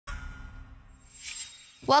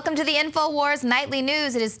Welcome to the INFOWARS Nightly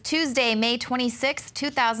News. It is Tuesday, May 26,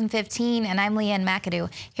 2015, and I'm Leanne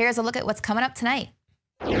McAdoo. Here's a look at what's coming up tonight.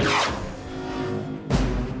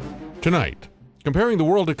 Tonight, comparing the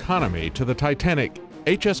world economy to the Titanic,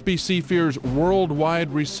 HSBC fears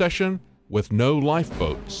worldwide recession with no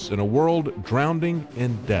lifeboats in a world drowning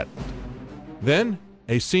in debt. Then,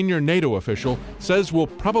 a senior NATO official says we'll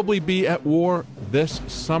probably be at war this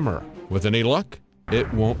summer. With any luck,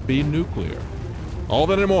 it won't be nuclear. All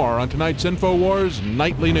that and more on tonight's INFOWARS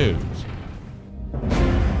Nightly News.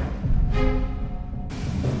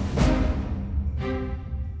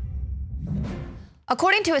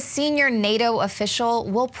 According to a senior NATO official,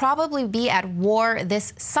 we'll probably be at war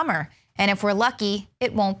this summer. And if we're lucky,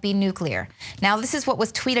 it won't be nuclear. Now, this is what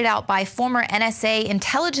was tweeted out by former NSA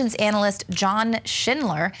intelligence analyst John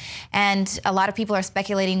Schindler. And a lot of people are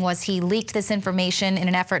speculating, was he leaked this information in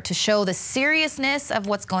an effort to show the seriousness of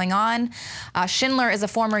what's going on? Schindler is a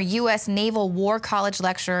former U.S. Naval War College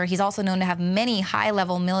lecturer. He's also known to have many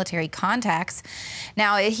high-level military contacts.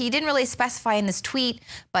 Now, he didn't really specify in this tweet,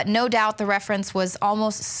 but no doubt the reference was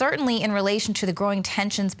almost certainly in relation to the growing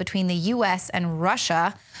tensions between the U.S. and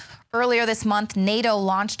Russia. Earlier this month, NATO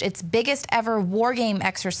launched its biggest ever war game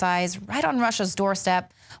exercise right on Russia's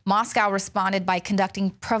doorstep. Moscow responded by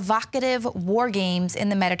conducting provocative war games in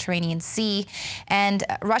the Mediterranean Sea. And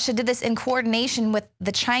Russia did this in coordination with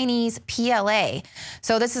the Chinese PLA.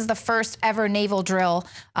 So this is the first ever naval drill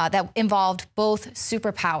that involved both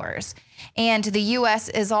superpowers. And the U.S.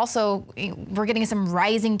 is also, we're getting some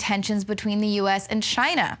rising tensions between the U.S. and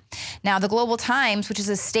China. Now, the Global Times, which is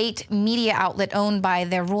a state media outlet owned by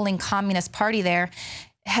their ruling Communist Party there,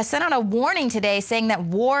 has sent out a warning today saying that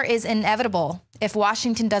war is inevitable if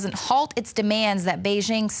Washington doesn't halt its demands that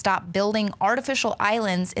Beijing stop building artificial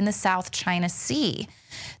islands in the South China Sea.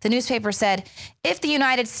 The newspaper said, if the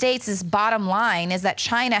United States' bottom line is that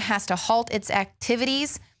China has to halt its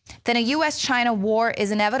activities, then a U.S.-China war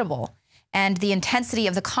is inevitable, and the intensity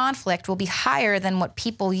of the conflict will be higher than what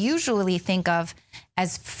people usually think of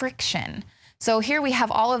as friction. So here we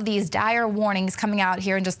have all of these dire warnings coming out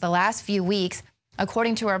here in just the last few weeks.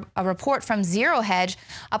 According to a report from Zero Hedge,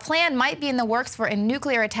 a plan might be in the works for a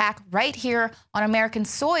nuclear attack right here on American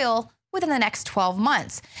soil within the next 12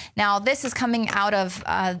 months. Now, this is coming out of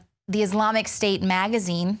the Islamic State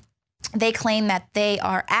magazine. They claim that they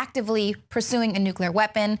are actively pursuing a nuclear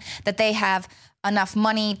weapon, that they have enough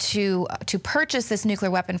money to purchase this nuclear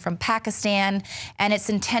weapon from Pakistan, and it's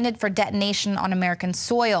intended for detonation on American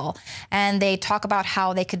soil. And they talk about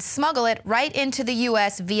how they could smuggle it right into the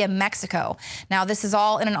U.S. via Mexico. Now, this is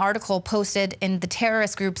all in an article posted in the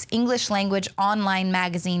terrorist group's English language online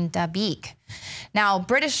magazine, Dabiq. Now,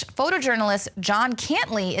 British photojournalist John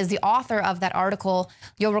Cantley is the author of that article.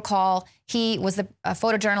 You'll recall he was a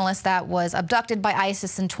photojournalist that was abducted by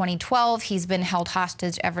ISIS in 2012. He's been held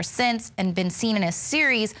hostage ever since and been seen in a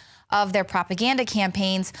series of their propaganda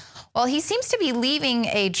campaigns. Well, he seems to be leaving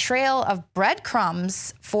a trail of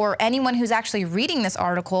breadcrumbs for anyone who's actually reading this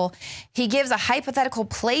article. He gives a hypothetical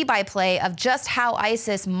play-by-play of just how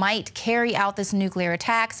ISIS might carry out this nuclear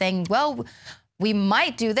attack, saying, well, we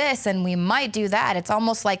might do this and we might do that. It's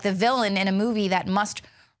almost like the villain in a movie that must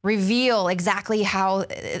reveal exactly how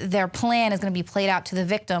their plan is going to be played out to the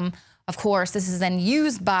victim. Of course, this is then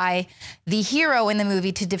used by the hero in the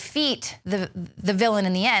movie to defeat the villain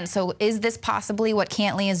in the end. So is this possibly what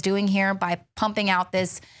Cantley is doing here by pumping out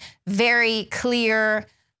this very clear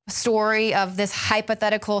story of this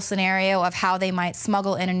hypothetical scenario of how they might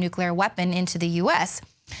smuggle in a nuclear weapon into the U.S.?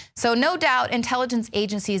 So no doubt intelligence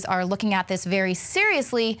agencies are looking at this very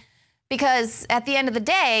seriously because at the end of the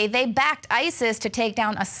day, they backed ISIS to take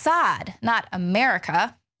down Assad, not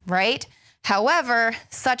America, right? However,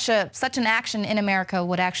 such an action in America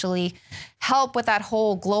would actually help with that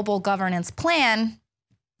whole global governance plan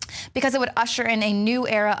because it would usher in a new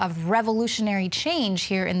era of revolutionary change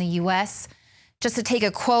here in the U.S. Just to take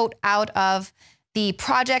a quote out of the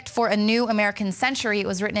Project for a New American Century, it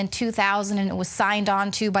was written in 2000 and it was signed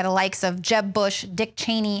on to by the likes of Jeb Bush, Dick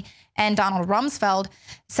Cheney, and Donald Rumsfeld,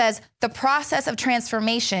 says the process of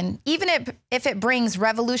transformation, even if it brings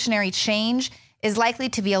revolutionary change, is likely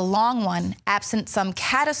to be a long one, absent some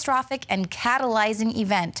catastrophic and catalyzing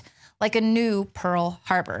event like a new Pearl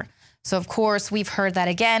Harbor. So, of course, we've heard that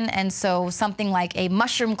again, and so something like a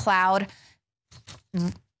mushroom cloud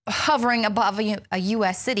hovering above a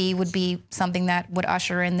U.S. city would be something that would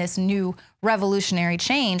usher in this new revolutionary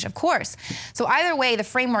change, of course. So either way, the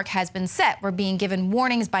framework has been set. We're being given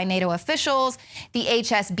warnings by NATO officials. The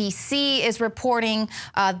HSBC is reporting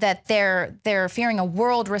that they're fearing a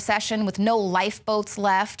world recession with no lifeboats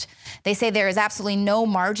left. They say there is absolutely no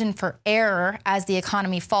margin for error as the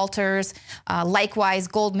economy falters. Likewise,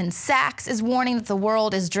 Goldman Sachs is warning that the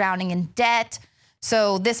world is drowning in debt.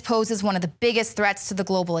 So this poses one of the biggest threats to the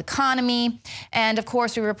global economy. And of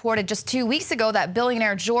course, we reported just 2 weeks ago that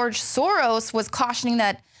billionaire George Soros was cautioning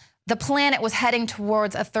that the planet was heading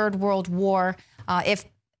towards a third world war if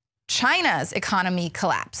China's economy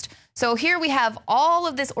collapsed. So here we have all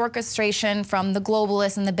of this orchestration from the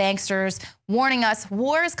globalists and the banksters warning us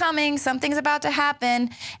war is coming, something's about to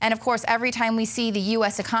happen. And of course, every time we see the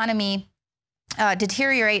U.S. economy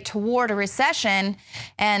deteriorate toward a recession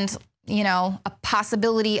and a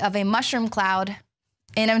possibility of a mushroom cloud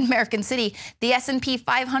in an American city, the S&P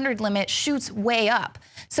 500 limit shoots way up.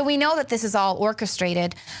 So we know that this is all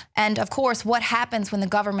orchestrated. And of course, what happens when the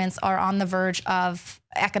governments are on the verge of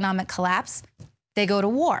economic collapse? They go to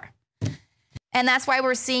war. And that's why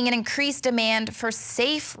we're seeing an increased demand for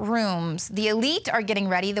safe rooms. The elite are getting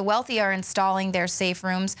ready. The wealthy are installing their safe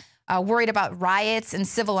rooms. Worried about riots and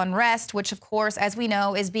civil unrest, which, of course, as we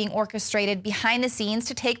know, is being orchestrated behind the scenes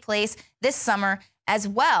to take place this summer as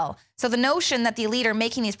well. So the notion that the elite are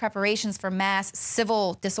making these preparations for mass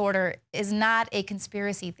civil disorder is not a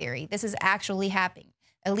conspiracy theory. This is actually happening.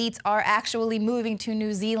 Elites are actually moving to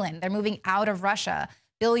New Zealand. They're moving out of Russia.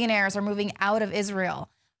 Billionaires are moving out of Israel.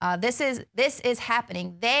 This is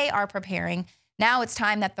happening. They are preparing. Now it's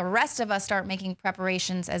time that the rest of us start making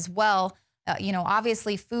preparations as well.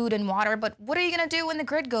 Obviously food and water, but what are you going to do when the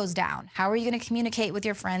grid goes down? How are you going to communicate with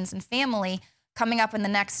your friends and family? Coming up in the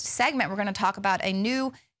next segment, we're going to talk about a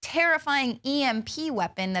new terrifying EMP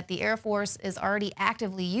weapon that the Air Force is already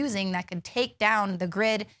actively using that could take down the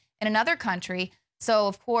grid in another country. So,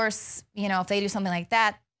 of course, if they do something like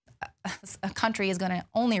that, a country is going to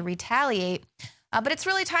only retaliate. But it's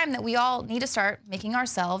really time that we all need to start making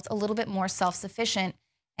ourselves a little bit more self-sufficient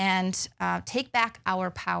and take back our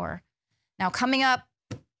power. Now, coming up,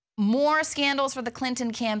 more scandals for the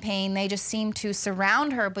Clinton campaign. They just seem to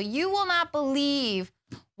surround her, but you will not believe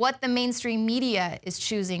what the mainstream media is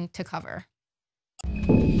choosing to cover.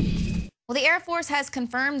 Well, the Air Force has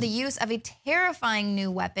confirmed the use of a terrifying new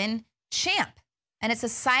weapon, CHAMP, and it's a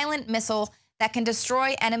silent missile that can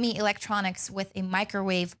destroy enemy electronics with a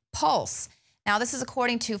microwave pulse. Now, this is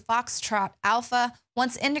according to Foxtrot Alpha.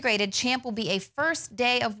 Once integrated, CHAMP will be a first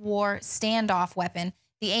day of war standoff weapon.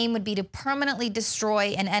 The aim would be to permanently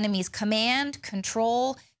destroy an enemy's command,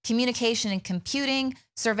 control, communication and computing,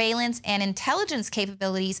 surveillance, and intelligence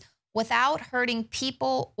capabilities without hurting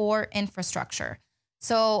people or infrastructure.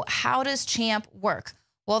 So how does CHAMP work?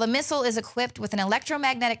 Well, the missile is equipped with an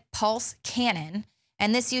electromagnetic pulse cannon,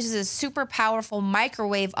 and this uses a super powerful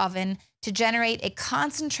microwave oven to generate a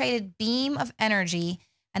concentrated beam of energy,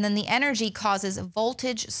 and then the energy causes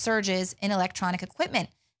voltage surges in electronic equipment.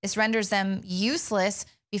 This renders them useless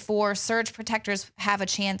before surge protectors have a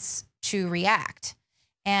chance to react.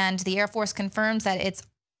 And the Air Force confirms that its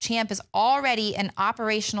CHAMP is already an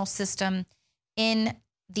operational system in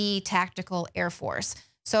the Tactical Air Force.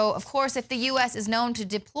 So, of course, if the U.S. is known to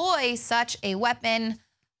deploy such a weapon,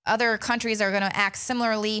 other countries are going to act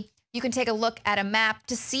similarly. You can take a look at a map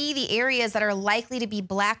to see the areas that are likely to be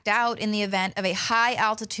blacked out in the event of a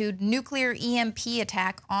high-altitude nuclear EMP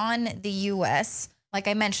attack on the U.S. Like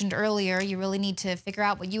I mentioned earlier, you really need to figure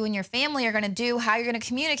out what you and your family are going to do, how you're going to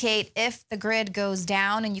communicate if the grid goes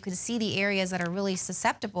down, and you can see the areas that are really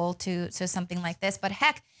susceptible to something like this. But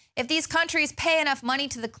heck, if these countries pay enough money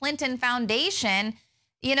to the Clinton Foundation,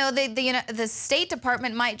 the State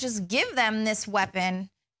Department might just give them this weapon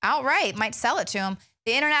outright, might sell it to them.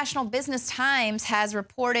 The International Business Times has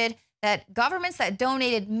reported that governments that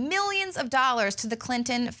donated millions of dollars to the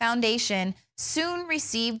Clinton Foundation soon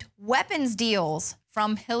received weapons deals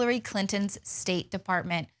from Hillary Clinton's State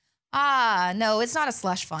Department. No, it's not a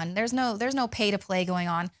slush fund. There's no pay to play going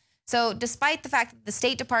on. So despite the fact that the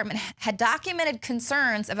State Department had documented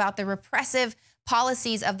concerns about the repressive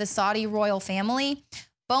policies of the Saudi royal family,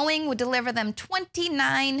 Boeing would deliver them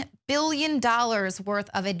 $29 billion worth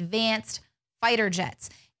of advanced fighter jets.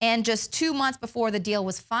 And just 2 months before the deal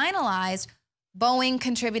was finalized, Boeing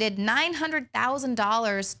contributed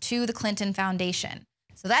 $900,000 to the Clinton Foundation.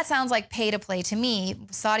 So that sounds like pay to play to me.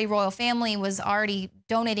 Saudi royal family was already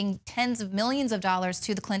donating tens of millions of dollars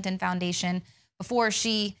to the Clinton Foundation before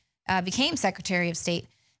she became Secretary of State.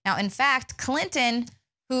 Now, in fact, Clinton,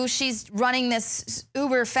 who she's running this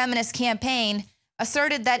uber feminist campaign,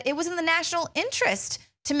 asserted that it was in the national interest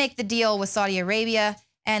to make the deal with Saudi Arabia.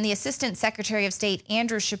 And the Assistant Secretary of State,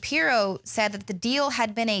 Andrew Shapiro, said that the deal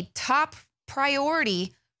had been a top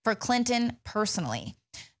priority for Clinton personally.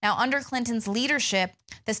 Now, under Clinton's leadership,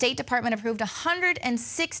 the State Department approved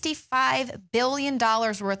 $165 billion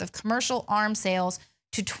worth of commercial arms sales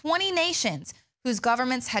to 20 nations whose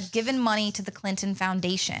governments had given money to the Clinton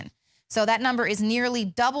Foundation. So that number is nearly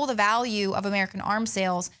double the value of American arms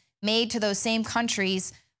sales made to those same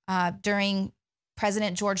countries during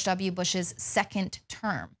President George W. Bush's second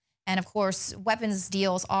term. And of course, weapons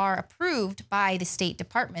deals are approved by the State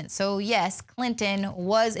Department. So yes, Clinton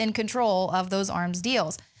was in control of those arms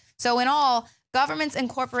deals. So in all, governments and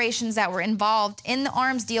corporations that were involved in the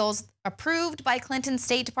arms deals approved by Clinton's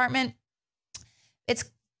State Department, it's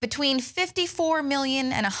between $54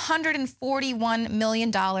 million and $141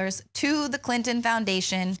 million to the Clinton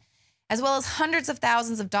Foundation, as well as hundreds of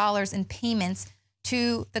thousands of dollars in payments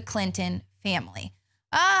to the Clinton family.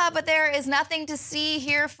 But there is nothing to see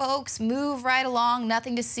here, folks. Move right along.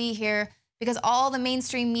 Nothing to see here, because all the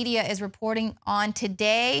mainstream media is reporting on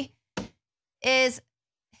today is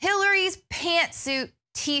Hillary's pantsuit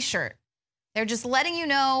t-shirt. They're just letting you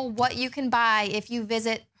know what you can buy if you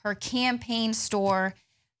visit her campaign store.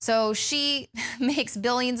 So she makes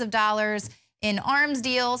billions of dollars in arms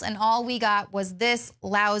deals, and all we got was this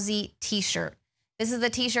lousy t-shirt. This is the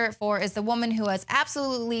t-shirt is the woman who has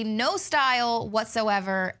absolutely no style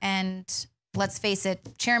whatsoever. And let's face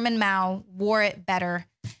it, Chairman Mao wore it better.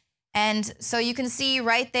 And so you can see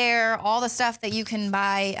right there all the stuff that you can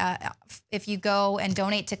buy if you go and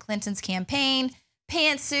donate to Clinton's campaign: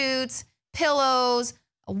 pantsuits, pillows,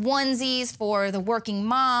 onesies for the working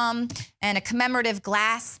mom, and a commemorative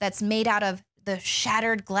glass that's made out of the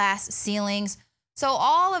shattered glass ceilings. So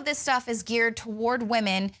all of this stuff is geared toward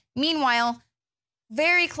women. Meanwhile,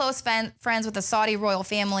 very close friends with the Saudi royal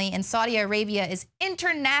family, and Saudi Arabia is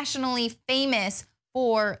internationally famous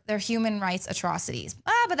for their human rights atrocities.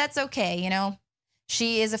 But that's okay, you know.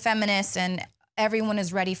 She is a feminist, and everyone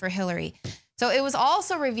is ready for Hillary. So it was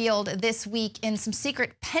also revealed this week in some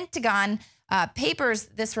secret Pentagon papers.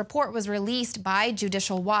 This report was released by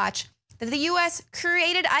Judicial Watch that the U.S.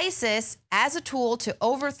 created ISIS as a tool to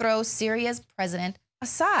overthrow Syria's President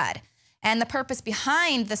Assad. And the purpose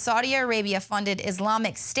behind the Saudi Arabia-funded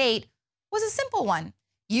Islamic State was a simple one: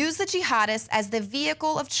 use the jihadists as the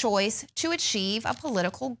vehicle of choice to achieve a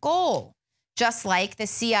political goal. Just like the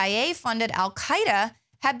CIA-funded Al-Qaeda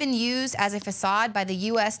had been used as a facade by the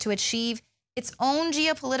U.S. to achieve its own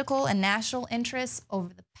geopolitical and national interests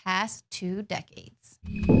over the past 2 decades.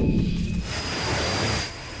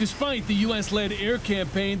 Despite the U.S.-led air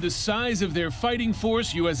campaign, the size of their fighting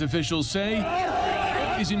force, U.S. officials say,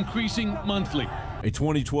 is increasing monthly. A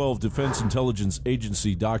 2012 Defense Intelligence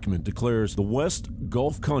Agency document declares the West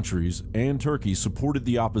Gulf countries and Turkey supported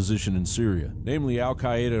the opposition in Syria, namely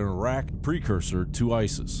Al-Qaeda in Iraq, precursor to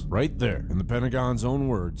ISIS. Right there, in the Pentagon's own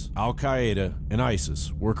words, Al-Qaeda and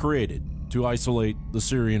ISIS were created to isolate the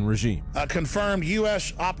Syrian regime. Confirmed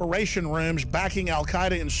U.S. operation rooms backing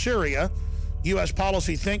Al-Qaeda in Syria. U.S.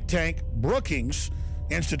 policy think tank Brookings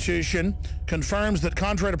Institution confirms that,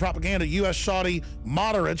 contrary to propaganda, U.S. Saudi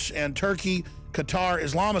moderates and Turkey Qatar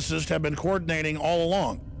Islamicists have been coordinating all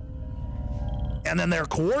along. And then they're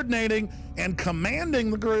coordinating and commanding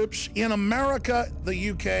the groups in America,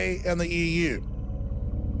 the UK, and the EU.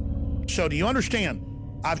 So do you understand?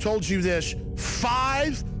 I've told you this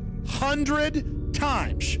 500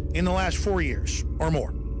 times in the last 4 years or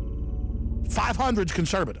more. 500's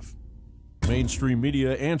conservative. Mainstream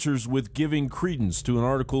media answers with giving credence to an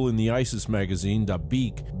article in the ISIS magazine,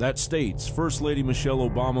 Dabiq, that states First Lady Michelle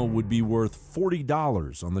Obama would be worth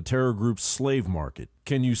 $40 on the terror group's slave market.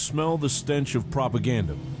 Can you smell the stench of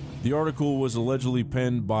propaganda? The article was allegedly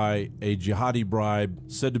penned by a jihadi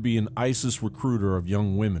bribe said to be an ISIS recruiter of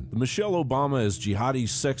young women. The Michelle Obama as jihadi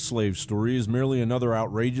sex slave story is merely another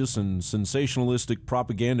outrageous and sensationalistic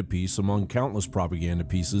propaganda piece among countless propaganda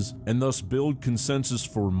pieces, and thus build consensus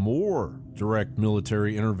for more direct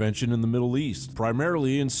military intervention in the Middle East,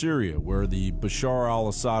 primarily in Syria, where the Bashar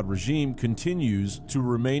al-Assad regime continues to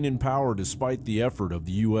remain in power despite the effort of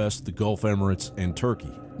the U.S., the Gulf Emirates, and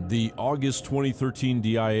Turkey. The August 2013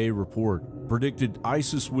 DIA report predicted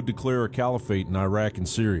ISIS would declare a caliphate in Iraq and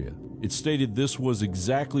Syria. It stated this was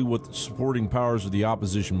exactly what the supporting powers of the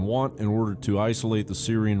opposition want in order to isolate the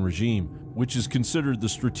Syrian regime, which is considered the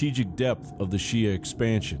strategic depth of the Shia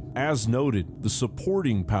expansion. As noted, the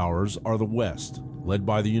supporting powers are the West, led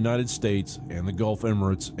by the United States and the Gulf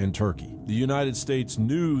Emirates and Turkey. The United States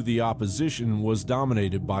knew the opposition was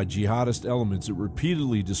dominated by jihadist elements it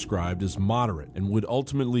repeatedly described as moderate and would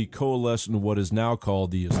ultimately coalesce into what is now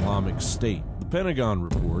called the Islamic State. The Pentagon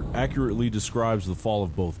report accurately describes the fall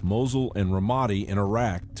of both Mosul and Ramadi in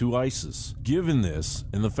Iraq to ISIS. Given this,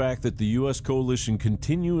 and the fact that the U.S. coalition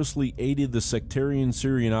continuously aided the sectarian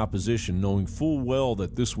Syrian opposition, knowing full well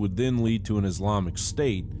that this would then lead to an Islamic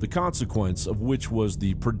State, the consequence of which was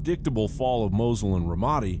the predictable fall of Mosul and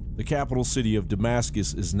Ramadi, the capital city of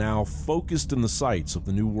Damascus is now focused in the sights of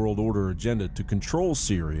the New World Order agenda to control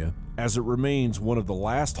Syria, as it remains one of the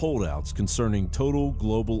last holdouts concerning total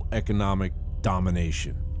global economic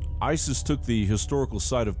domination. ISIS took the historical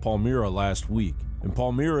site of Palmyra last week, and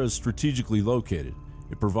Palmyra is strategically located.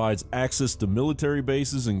 It provides access to military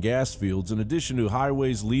bases and gas fields in addition to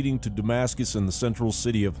highways leading to Damascus and the central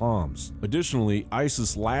city of Homs. Additionally,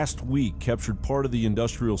 ISIS last week captured part of the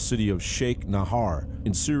industrial city of Sheikh Nahar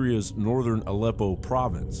in Syria's northern Aleppo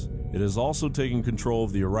province. It has also taken control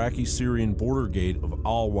of the Iraqi-Syrian border gate of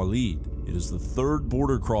Al-Walid. It is the third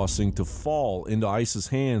border crossing to fall into ISIS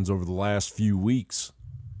hands over the last few weeks.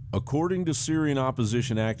 According to Syrian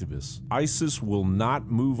opposition activists, ISIS will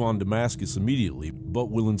not move on Damascus immediately,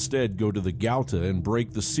 but will instead go to the Ghouta and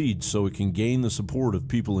break the siege so it can gain the support of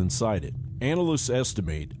people inside it. Analysts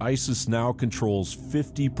estimate ISIS now controls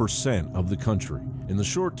 50% of the country. In the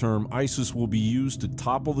short term, ISIS will be used to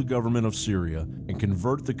topple the government of Syria and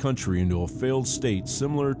convert the country into a failed state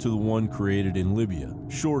similar to the one created in Libya,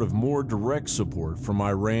 short of more direct support from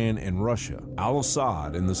Iran and Russia.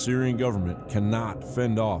 Al-Assad and the Syrian government cannot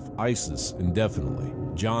fend off ISIS indefinitely.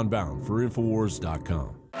 John Bound for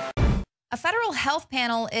INFOWARS.com. A federal health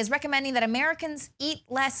panel is recommending that Americans eat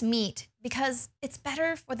less meat because it's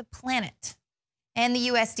better for the planet. And the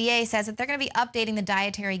USDA says that they're going to be updating the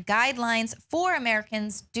dietary guidelines for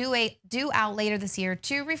Americans due out later this year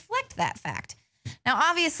to reflect that fact. Now,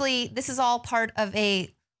 obviously, this is all part of a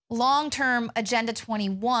long-term Agenda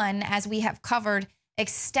 21, as we have covered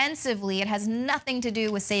extensively. It has nothing to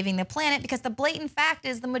do with saving the planet because the blatant fact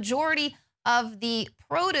is the majority of the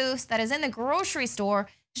produce that is in the grocery store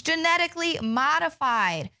is genetically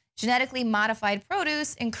modified. Genetically modified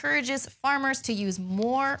produce encourages farmers to use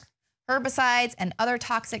more herbicides and other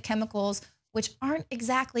toxic chemicals, which aren't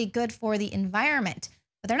exactly good for the environment.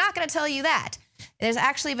 But they're not going to tell you that. There's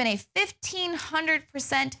actually been a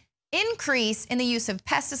 1,500% increase in the use of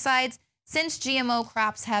pesticides since GMO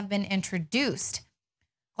crops have been introduced.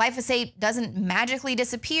 Glyphosate doesn't magically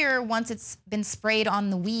disappear once it's been sprayed on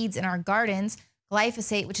the weeds in our gardens.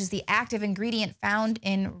 Glyphosate, which is the active ingredient found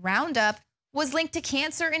in Roundup, was linked to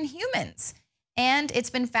cancer in humans. And it's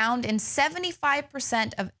been found in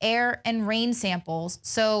 75% of air and rain samples.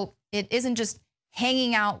 So it isn't just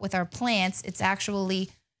hanging out with our plants, it's actually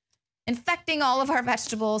infecting all of our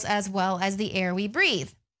vegetables as well as the air we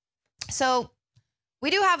breathe. So we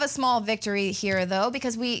do have a small victory here, though,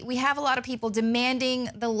 because we have a lot of people demanding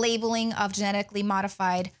the labeling of genetically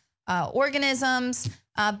modified organisms.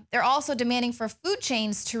 They're also demanding for food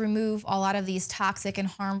chains to remove a lot of these toxic and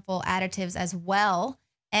harmful additives as well.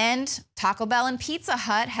 And Taco Bell and Pizza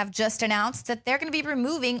Hut have just announced that they're going to be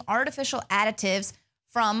removing artificial additives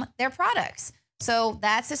from their products. So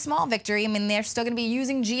that's a small victory. I mean, they're still going to be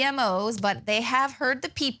using GMOs, but they have heard the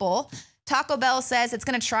people. Taco Bell says it's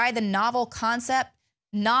going to try the novel concept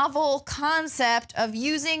of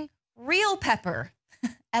using real pepper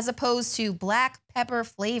as opposed to black pepper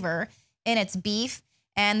flavor in its beef.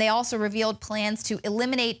 And they also revealed plans to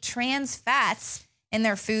eliminate trans fats in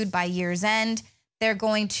their food by year's end. They're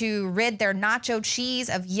going to rid their nacho cheese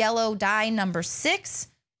of yellow dye number 6.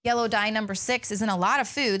 Yellow dye number 6 is in a lot of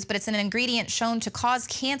foods, but it's an ingredient shown to cause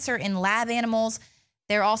cancer in lab animals.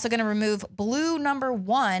 They're also going to remove blue number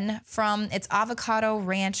 1 from its avocado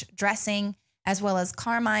ranch dressing, as well as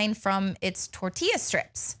carmine from its tortilla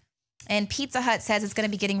strips. And Pizza Hut says it's going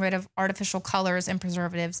to be getting rid of artificial colors and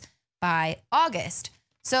preservatives by August.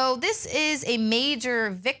 So this is a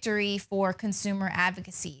major victory for consumer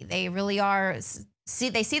advocacy. They really are.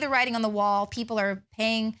 They see the writing on the wall. People are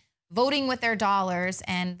voting with their dollars,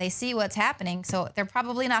 and they see what's happening. So they're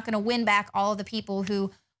probably not going to win back all of the people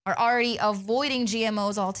who are already avoiding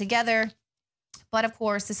GMOs altogether. But of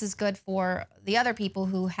course, this is good for the other people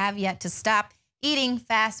who have yet to stop eating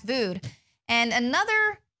fast food. And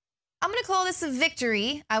another, I'm going to call this a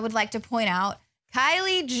victory, I would like to point out,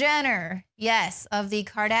 Kylie Jenner, yes, of the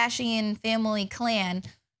Kardashian family clan,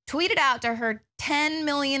 tweeted out to her 10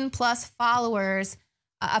 million plus followers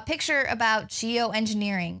a picture about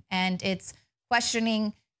geoengineering. And it's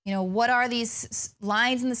questioning, you know, what are these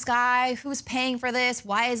lines in the sky? Who's paying for this?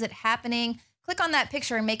 Why is it happening? click on that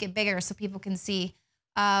picture and make it bigger so people can see,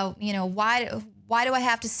 you know, why do I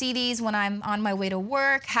have to see these when I'm on my way to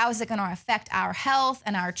work? How is it going to affect our health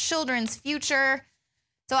and our children's future?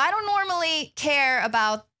 So I don't normally care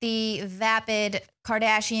about the vapid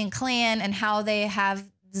Kardashian clan and how they have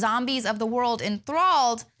zombies of the world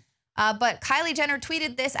enthralled, but Kylie Jenner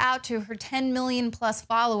tweeted this out to her 10 million plus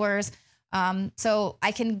followers. So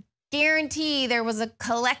I can guarantee there was a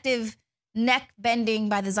collective neck bending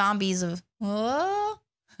by the zombies of, oh.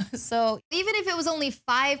 So even if it was only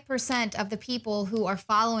 5% of the people who are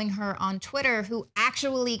following her on Twitter who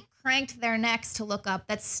actually cranked their necks to look up,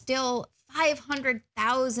 that's still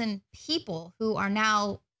 500,000 people who are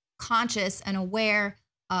now conscious and aware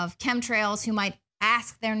of chemtrails, who might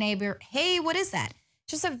ask their neighbor, hey, what is that?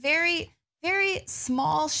 Just a very, very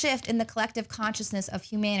small shift in the collective consciousness of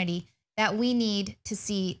humanity that we need to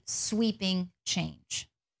see sweeping change.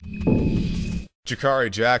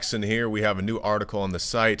 Jakari Jackson here. We have a new article on the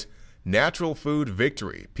site, Natural Food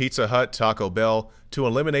Victory, Pizza Hut, Taco Bell to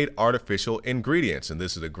eliminate artificial ingredients. And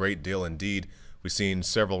this is a great deal indeed. We've seen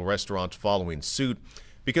several restaurants following suit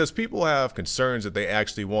because people have concerns that they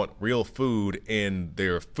actually want real food in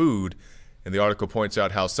their food. And the article points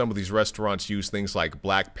out how some of these restaurants use things like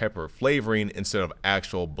black pepper flavoring instead of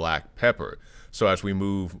actual black pepper. So as we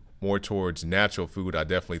move more towards natural food, I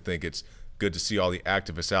definitely think it's good to see all the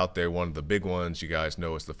activists out there. One of the big ones you guys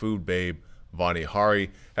know is the food babe, Vani Hari,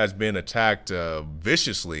 has been attacked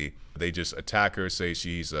viciously. They just attack her, say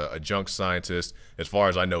she's a junk scientist. As far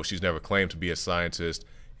as I know, she's never claimed to be a scientist.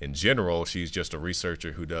 In general, she's just a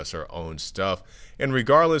researcher who does her own stuff. And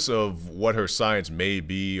regardless of what her science may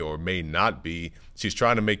be or may not be, she's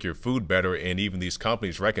trying to make your food better. And even these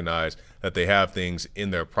companies recognize that they have things in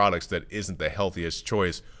their products that isn't the healthiest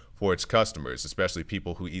choice for its customers, especially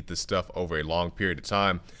people who eat this stuff over a long period of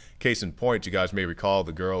time. Case in point, you guys may recall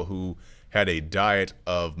the girl who had a diet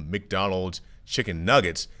of McDonald's chicken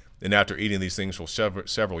nuggets, and after eating these things for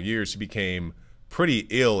several years, she became pretty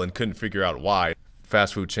ill and couldn't figure out why.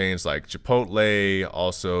 Fast food chains like Chipotle,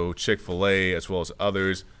 also Chick-fil-A, as well as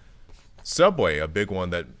others. Subway, a big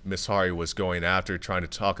one that Miss Hari was going after, trying to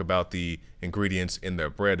talk about the ingredients in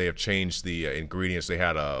their bread. They have changed the ingredients. They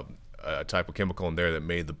had a type of chemical in there that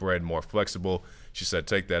made the bread more flexible. She said,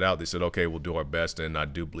 take that out. They said, okay, we'll do our best. And I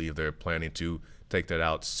do believe they're planning to take that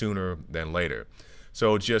out sooner than later.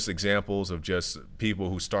 So just examples of just people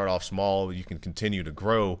who start off small. You can continue to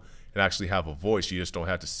grow and actually have a voice. You just don't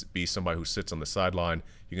have to be somebody who sits on the sideline.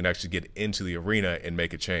 You can actually get into the arena and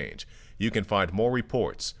make a change. You can find more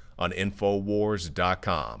reports on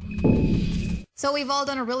INFOWARS.com. So we've all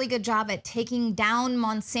done a really good job at taking down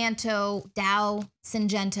Monsanto, Dow,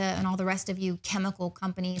 Syngenta, and all the rest of you chemical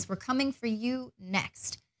companies. We're coming for you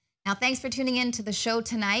next. Now, thanks for tuning in to the show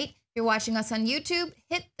tonight. If you're watching us on YouTube,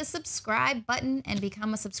 hit the subscribe button and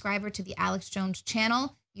become a subscriber to the Alex Jones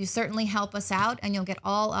channel. You certainly help us out, and you'll get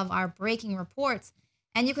all of our breaking reports.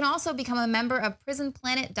 And you can also become a member of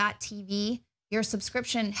prisonplanet.tv. Your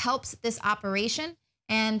subscription helps this operation.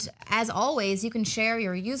 And as always, you can share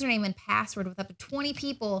your username and password with up to 20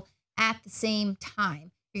 people at the same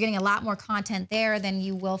time. You're getting a lot more content there than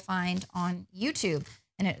you will find on YouTube,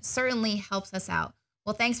 and it certainly helps us out.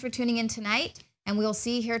 Well, thanks for tuning in tonight, and we'll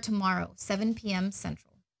see you here tomorrow, 7 p.m. Central.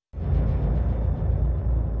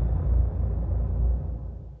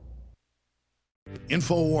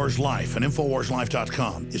 INFOWARS Life and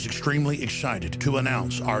INFOWARSLife.com is extremely excited to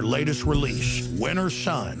announce our latest release, Winter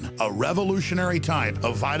Sun, a revolutionary type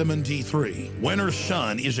of vitamin D3. Winter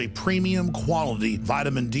Sun is a premium quality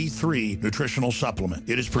vitamin D3 nutritional supplement.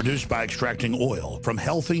 It is produced by extracting oil from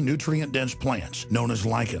healthy, nutrient-dense plants known as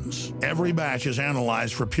lichens. Every batch is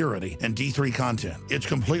analyzed for purity and D3 content. It's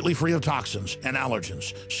completely free of toxins and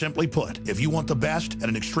allergens. Simply put, if you want the best at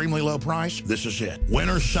an extremely low price, this is it.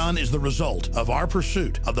 Winter Sun is the result of our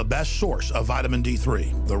pursuit of the best source of vitamin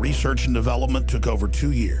D3. The research and development took over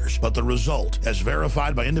 2 years, but the result, as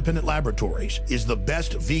verified by independent laboratories, is the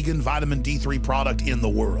best vegan vitamin D3 product in the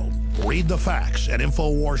world. Read the facts at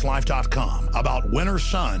InfoWarsLife.com about Winter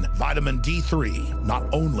Sun Vitamin D3.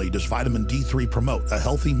 Not only does vitamin D3 promote a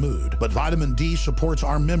healthy mood, but vitamin D supports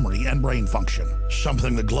our memory and brain function,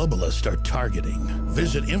 something the globalists are targeting.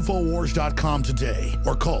 Visit InfoWars.com today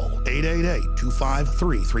or call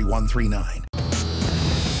 888-253-3139.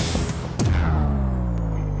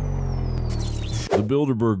 The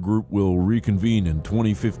Bilderberg Group will reconvene in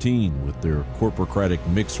 2015 with their corporocratic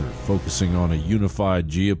mixer focusing on a unified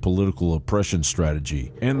geopolitical oppression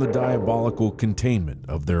strategy and the diabolical containment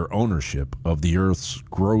of their ownership of the Earth's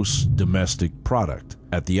gross domestic product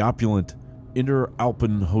at the opulent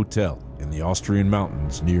Interalpen Hotel in the Austrian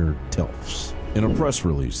mountains near Telfs. In a press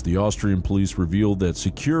release, the Austrian police revealed that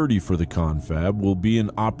security for the confab will be in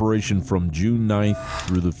operation from June 9th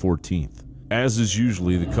through the 14th. As is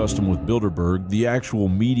usually the custom with Bilderberg, the actual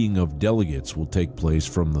meeting of delegates will take place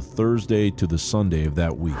from the Thursday to the Sunday of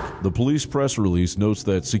that week. The police press release notes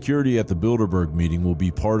that security at the Bilderberg meeting will be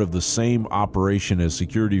part of the same operation as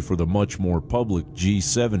security for the much more public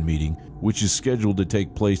G7 meeting, which is scheduled to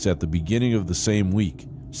take place at the beginning of the same week,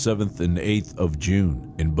 7th and 8th of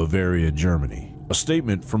June, in Bavaria, Germany. A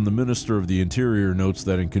statement from the Minister of the Interior notes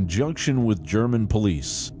that in conjunction with German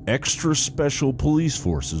police, extra special police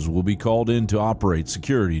forces will be called in to operate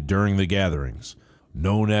security during the gatherings,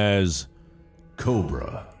 known as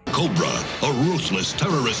Cobra. Cobra, a ruthless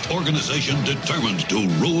terrorist organization determined to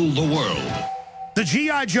rule the world. The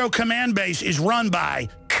G.I. Joe command base is run by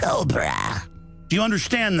Cobra. Do you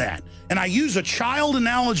understand that? And I use a child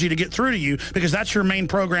analogy to get through to you because that's your main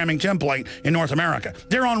programming template in North America.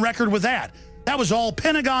 They're on record with that. That was all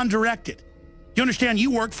Pentagon directed. You understand?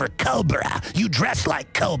 You work for Cobra. You dress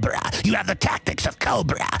like Cobra. You have the tactics of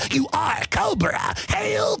Cobra. You are Cobra.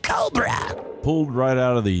 Hail Cobra! Pulled right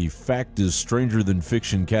out of the fact is stranger than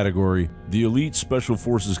fiction category, the elite Special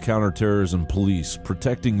Forces Counterterrorism Police,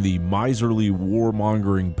 protecting the miserly,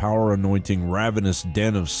 warmongering, power-anointing, ravenous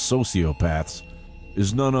den of sociopaths,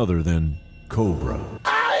 is none other than Cobra.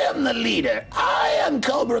 I am the leader. I am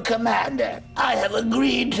Cobra Commander. I have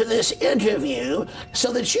agreed to this interview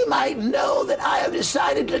so that you might know that I have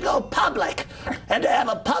decided to go public and to have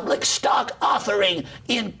a public stock offering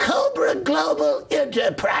in Cobra Global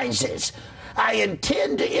Enterprises. I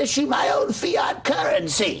intend to issue my own fiat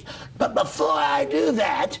currency, but before I do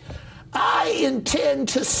that, I intend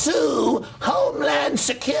to sue Homeland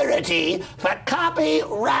Security for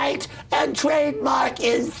copyright and trademark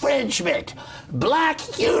infringement. Black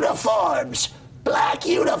uniforms,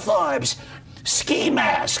 ski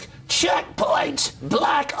mask, checkpoints,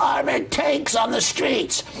 black armored tanks on the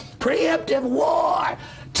streets, preemptive war,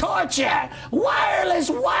 torture, wireless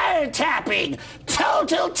wiretapping.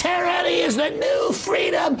 Total tyranny is the new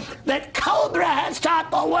freedom that Cobra has taught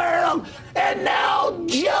the world. And now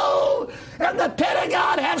Joe and the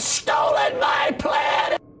Pentagon have stolen my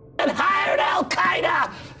plan and hired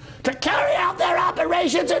Al-Qaeda to carry out their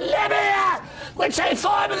operations in Libya, which they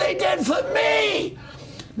formerly did for me.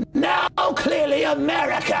 Now clearly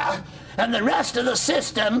America and the rest of the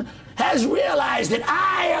system has realized that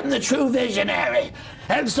I am the true visionary.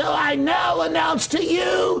 And so I now announce to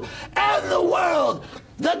you and the world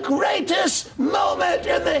the greatest moment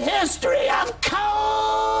in the history of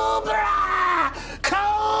Cobra!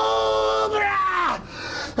 Cobra!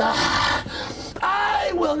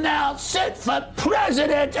 I will now sit for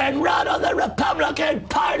president and run on the Republican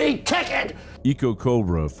Party ticket.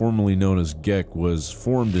 Eco-Cobra, formerly known as GEC, was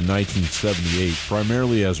formed in 1978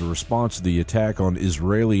 primarily as a response to the attack on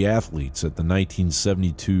Israeli athletes at the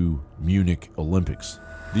 1972 Munich Olympics.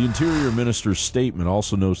 The Interior Minister's statement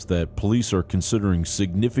also notes that police are considering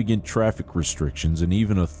significant traffic restrictions and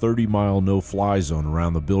even a 30-mile no-fly zone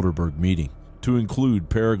around the Bilderberg meeting, to include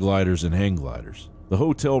paragliders and hang gliders. The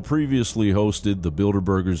hotel previously hosted the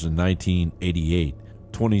Bilderbergers in 1988,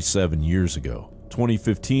 27 years ago.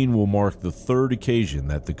 2015 will mark the third occasion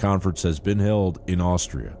that the conference has been held in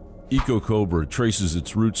Austria. Eco-Cobra traces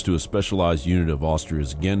its roots to a specialized unit of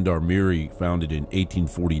Austria's Gendarmerie, founded in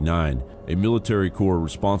 1849, a military corps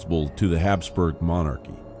responsible to the Habsburg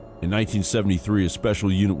monarchy. In 1973, a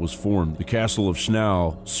special unit was formed. The castle of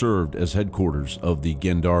Schnau served as headquarters of the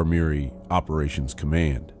Gendarmerie Operations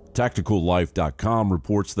Command. TacticalLife.com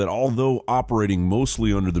reports that although operating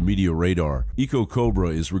mostly under the media radar, Eco-Cobra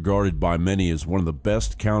is regarded by many as one of the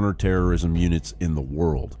best counterterrorism units in the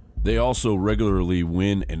world. They also regularly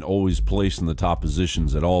win and always place in the top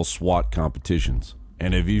positions at all SWAT competitions,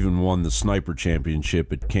 and have even won the Sniper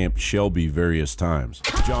Championship at Camp Shelby various times.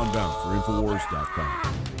 John Bound for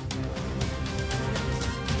INFOWARS.com.